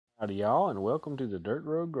Howdy y'all, and welcome to the Dirt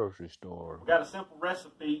Road Grocery Store. We got a simple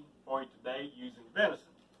recipe for you today using venison.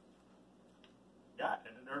 Got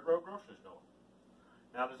it at the Dirt Road Grocery Store.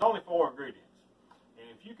 Now there's only 4 ingredients, and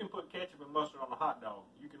if you can put ketchup and mustard on a hot dog,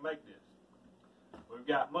 you can make this. We've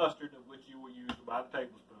got mustard, of which you will use about a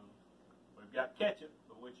tablespoon. We've got ketchup,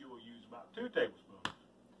 of which you will use about 2 tablespoons.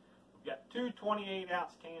 We've got 2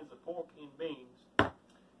 28-ounce cans of pork and beans,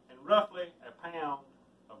 and roughly a pound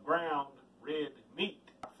of ground red meat.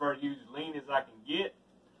 I prefer to use as lean as I can get.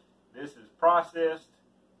 This is processed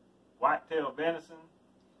whitetail venison.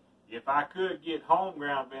 If I could get home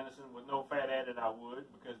ground venison with no fat added, I would,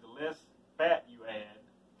 because the less fat you add,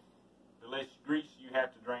 the less grease you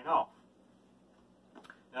have to drain off.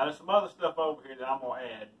 Now there's some other stuff over here that I'm going to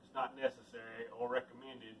add. It's not necessary or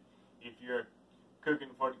recommended if you're cooking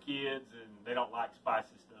for the kids and they don't like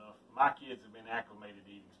spicy stuff. My kids have been acclimated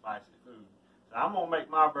to eating spicy food. So I'm going to make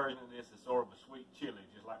my version of this as sort of a sweet chili,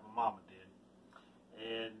 just like my mama did.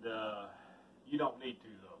 And you don't need to,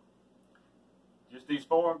 though. Just these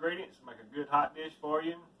 4 ingredients make a good hot dish for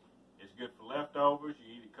you. It's good for leftovers.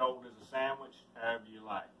 You eat it cold as a sandwich, however you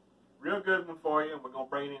like. Real good one for you, and we're going to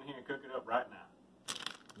bring it in here and cook it up right now.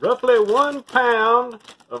 Roughly 1 pound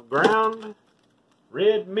of ground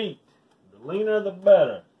red meat. The leaner, the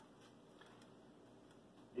better.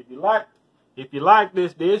 If you like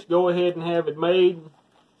this dish, go ahead and have it made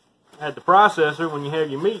at the processor when you have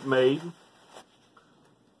your meat made.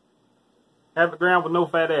 Have it ground with no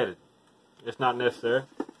fat added. It's not necessary.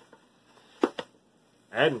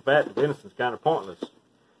 Adding fat to venison is kind of pointless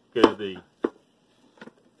because the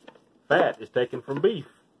fat is taken from beef.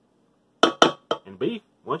 And beef,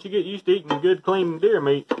 once you get used to eating good, clean deer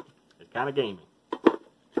meat, it's kind of gamey.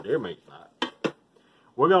 Deer meat's not.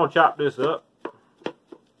 We're going to chop this up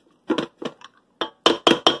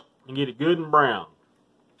and get it good and brown.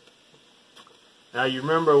 Now you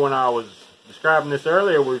remember when I was describing this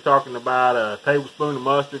earlier, we were talking about a tablespoon of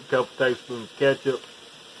mustard, a couple tablespoons of ketchup,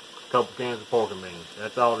 a couple cans of pork and beans.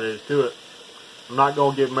 That's all there is to it. I'm not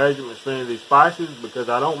going to give measurements for any of these spices because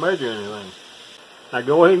I don't measure anything. Now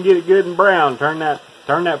go ahead and get it good and brown. Turn that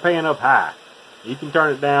pan up high. You can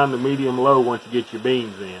turn it down to medium-low once you get your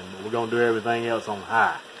beans in, but we're going to do everything else on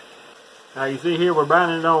high. Now you see here we're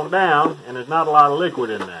browning it on down, and there's not a lot of liquid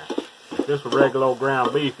in there. If this were regular old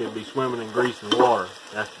ground beef, it'd be swimming in grease and water.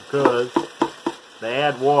 That's because they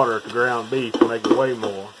add water to ground beef to make it weigh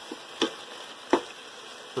more,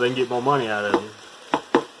 so they can get more money out of you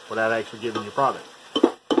without actually giving you product.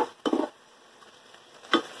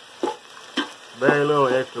 Very little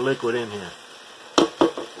extra liquid in here.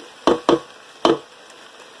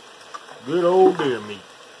 Good old deer meat.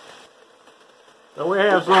 So we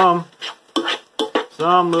have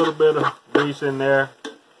some little bit of grease in there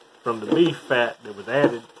from the beef fat that was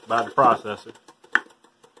added by the processor.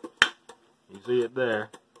 You see it there.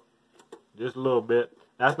 Just a little bit.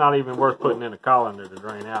 That's not even worth putting in a colander to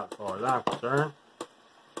drain out as far as I'm concerned.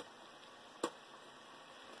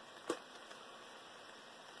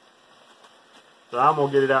 So I'm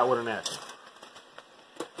going to get it out with a napkin.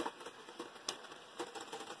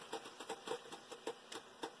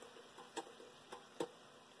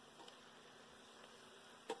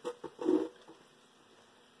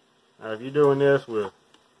 Now, if you're doing this with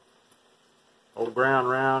old ground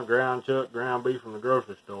round, ground chuck, ground beef from the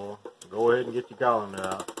grocery store, go ahead and get your colander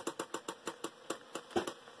out.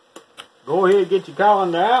 Go ahead and get your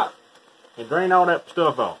colander out and drain all that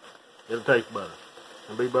stuff off. It'll taste better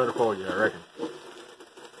and be better for you, I reckon.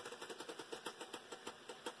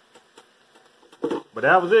 But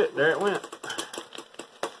that was it. There it went.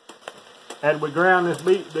 Had we ground this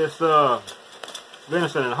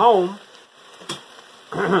venison at home,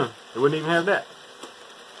 it wouldn't even have that.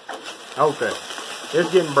 Okay,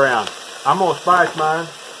 it's getting brown. I'm going to spice mine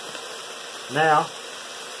now.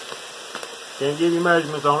 Can't give you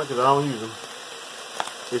measurements on it because I don't use them.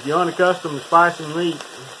 If you're unaccustomed to spicing meat,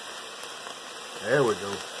 there we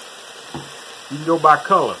go. You can go by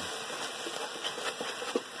color.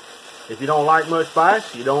 If you don't like much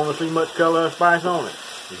spice, you don't want to see much color of spice on it.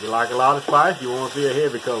 If you like a lot of spice, you want to see a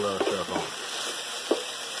heavy color of stuff on it.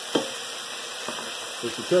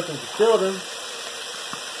 If you're cooking for children,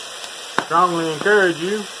 strongly encourage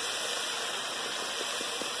you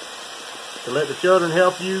to let the children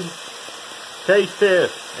help you taste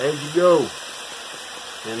test as you go.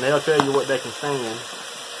 And they'll tell you what they can stand.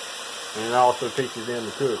 And it also teaches them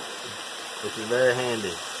to cook, which is very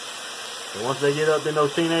handy. And once they get up in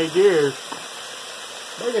those teenage years,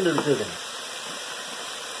 they can do the cooking.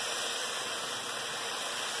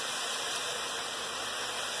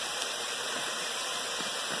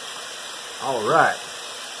 All right.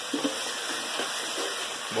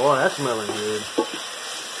 Boy, that's smelling good.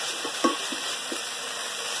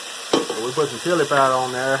 So we put some chili powder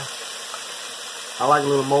on there. I like a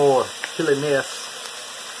little more chili-ness.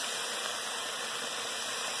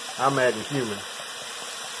 I'm adding cumin.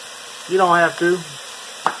 You don't have to.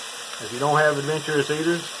 If you don't have adventurous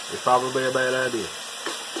eaters, it's probably a bad idea.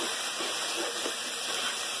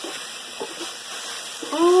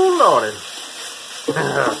 Ooh, Lordy.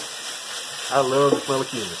 I love the smell of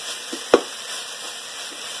cumin.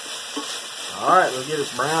 Alright, let's get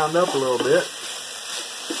it browned up a little bit.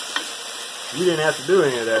 You didn't have to do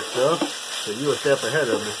any of that stuff, so you were a step ahead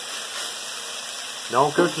of me.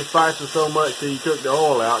 Don't cook your spices so much till you cook the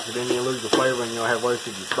oil out, because then you'll lose the flavor and you'll have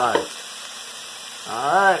wasted your spice.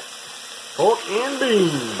 Alright, pork and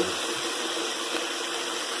beans.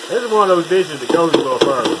 This is one of those dishes that goes a little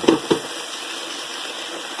further.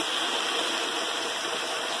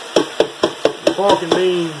 Your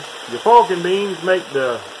pork and beans make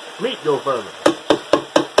the meat go further.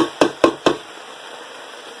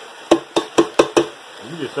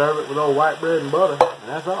 You just serve it with old white bread and butter, and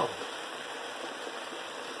that's all.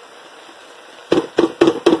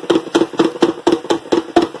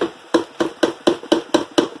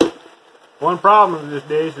 One problem with this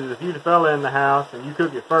dish is if you're the fella in the house and you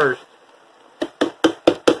cook it first,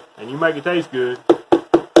 and you make it taste good,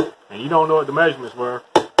 and you don't know what the measurements were,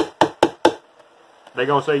 they're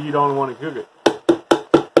going to say you don't want to cook it.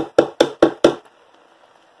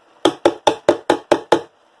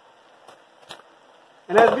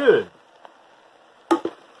 And that's good.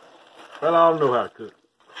 Well, I don't know how to cook.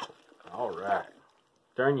 Alright.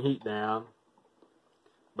 Turn your heat down.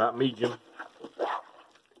 About medium.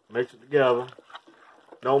 Mix it together.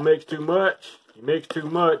 Don't mix too much. You mix too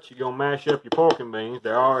much, you're going to mash up your pork and beans.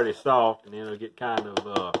 They're already soft, and then it'll get kind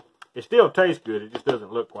of, it still tastes good. It just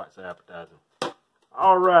doesn't look quite so appetizing.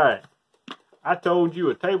 Alright. I told you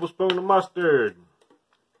a tablespoon of mustard.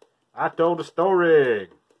 I told a story.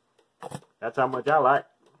 That's how much I like.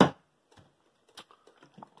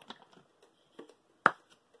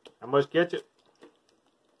 How much ketchup?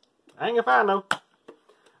 Hang if I know.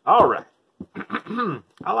 Alright.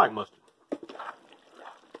 I like mustard.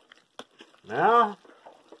 Now,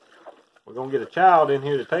 we're going to get a child in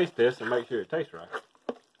here to taste this and make sure it tastes right.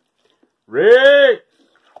 Rick!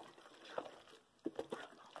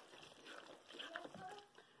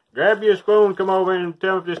 Grab you a spoon, come over and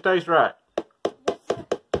tell me if this tastes right.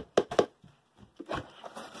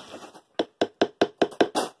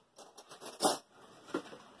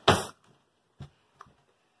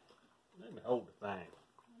 Let me hold the thing.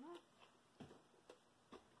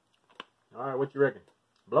 Alright, what you reckon?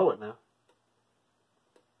 Blow it now.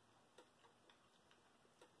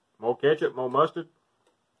 More ketchup, more mustard?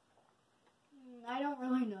 I don't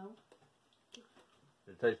really know.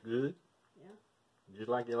 It tastes good? Yeah. Just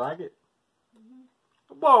like you like it?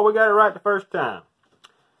 Mm-hmm. Boy, we got it right the first time.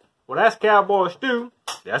 Well, that's Cowboy Stew.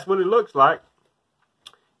 That's what it looks like.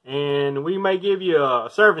 And we may give you a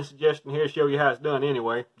serving suggestion here, show you how it's done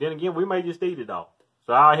anyway. Then again, we may just eat it all.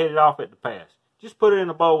 So I'll hit it off at the pass. Just put it in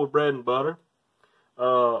a bowl with bread and butter.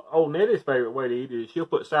 Old Nettie's favorite way to eat it is she'll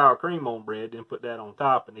put sour cream on bread, then put that on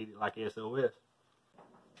top and eat it like SOS.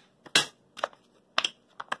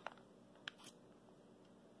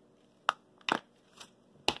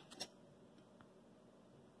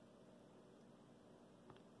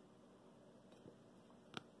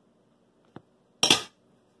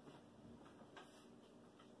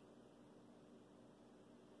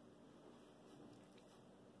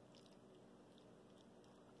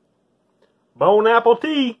 Bon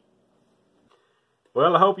appetit.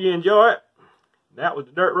 Well, I hope you enjoy it. That was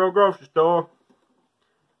the Dirt Road Grocery Store.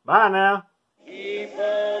 Bye now. Keep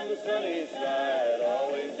on the sunny side,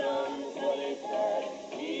 always on the sunny side.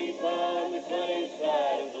 Keep on the sunny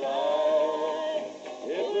side as long